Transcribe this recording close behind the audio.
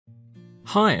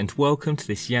Hi and welcome to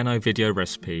this Yano video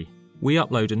recipe. We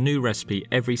upload a new recipe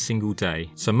every single day,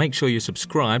 so make sure you're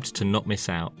subscribed to not miss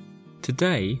out.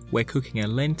 Today we're cooking a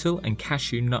lentil and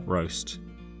cashew nut roast.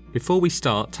 Before we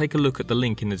start, take a look at the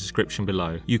link in the description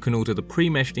below. You can order the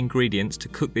pre-measured ingredients to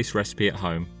cook this recipe at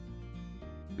home.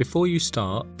 Before you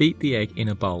start, beat the egg in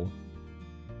a bowl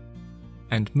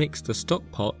and mix the stock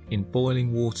pot in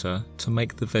boiling water to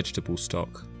make the vegetable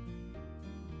stock.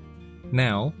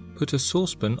 Now, put a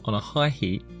saucepan on a high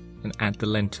heat and add the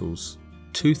lentils,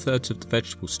 2/3 of the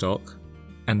vegetable stock,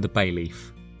 and the bay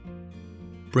leaf.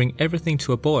 Bring everything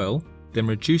to a boil, then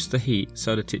reduce the heat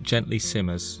so that it gently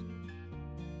simmers.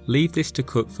 Leave this to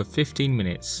cook for 15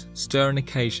 minutes, stirring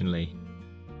occasionally.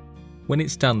 When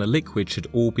it's done, the liquid should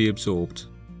all be absorbed.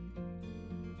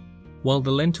 While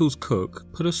the lentils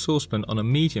cook, put a saucepan on a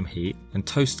medium heat and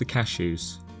toast the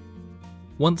cashews.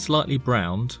 Once lightly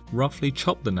browned, roughly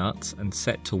chop the nuts and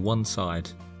set to one side.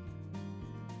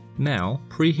 Now,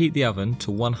 preheat the oven to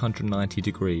 190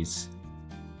 degrees.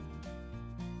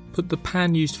 Put the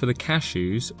pan used for the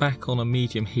cashews back on a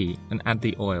medium heat and add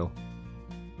the oil.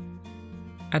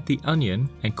 Add the onion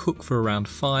and cook for around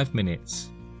 5 minutes.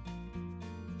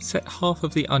 Set half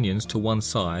of the onions to one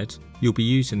side, you'll be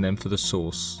using them for the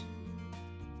sauce.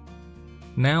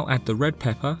 Now add the red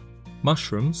pepper,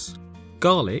 mushrooms,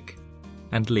 garlic,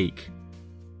 and leek.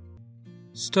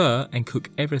 Stir and cook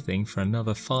everything for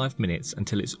another 5 minutes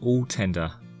until it's all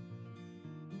tender.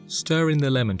 Stir in the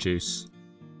lemon juice.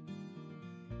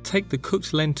 Take the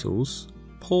cooked lentils,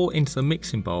 pour into the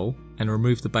mixing bowl and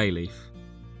remove the bay leaf.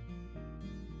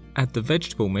 Add the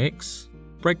vegetable mix,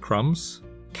 breadcrumbs,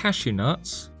 cashew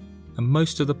nuts and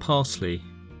most of the parsley.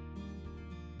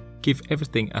 Give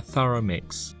everything a thorough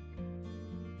mix.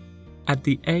 Add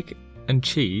the egg and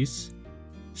cheese,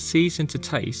 season to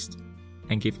taste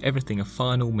and give everything a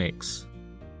final mix.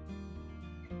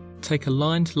 Take a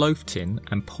lined loaf tin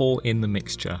and pour in the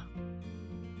mixture.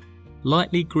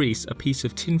 Lightly grease a piece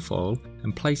of tin foil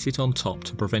and place it on top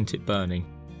to prevent it burning.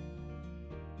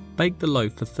 Bake the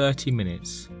loaf for 30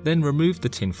 minutes, then remove the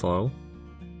tin foil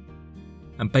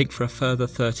and bake for a further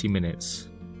 30 minutes.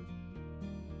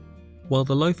 While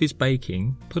the loaf is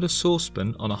baking, put a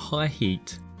saucepan on a high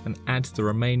heat and add the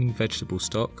remaining vegetable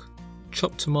stock,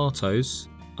 chopped tomatoes,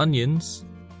 onions,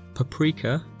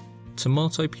 paprika,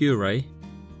 tomato puree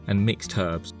and mixed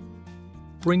herbs.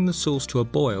 Bring the sauce to a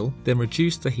boil, then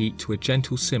reduce the heat to a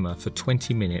gentle simmer for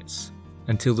 20 minutes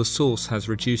until the sauce has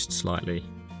reduced slightly.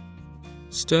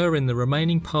 Stir in the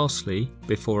remaining parsley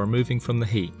before removing from the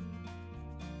heat.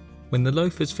 When the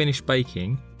loaf has finished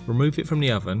baking, remove it from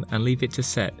the oven and leave it to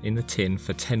set in the tin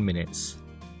for 10 minutes.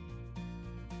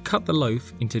 Cut the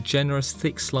loaf into generous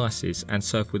thick slices and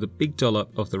serve with a big dollop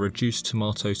of the reduced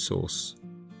tomato sauce.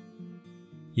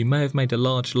 You may have made a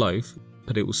large loaf,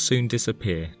 but it will soon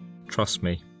disappear, trust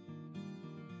me.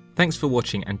 Thanks for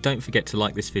watching and don't forget to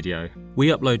like this video. We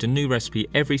upload a new recipe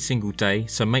every single day,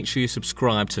 so make sure you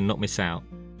subscribe to not miss out.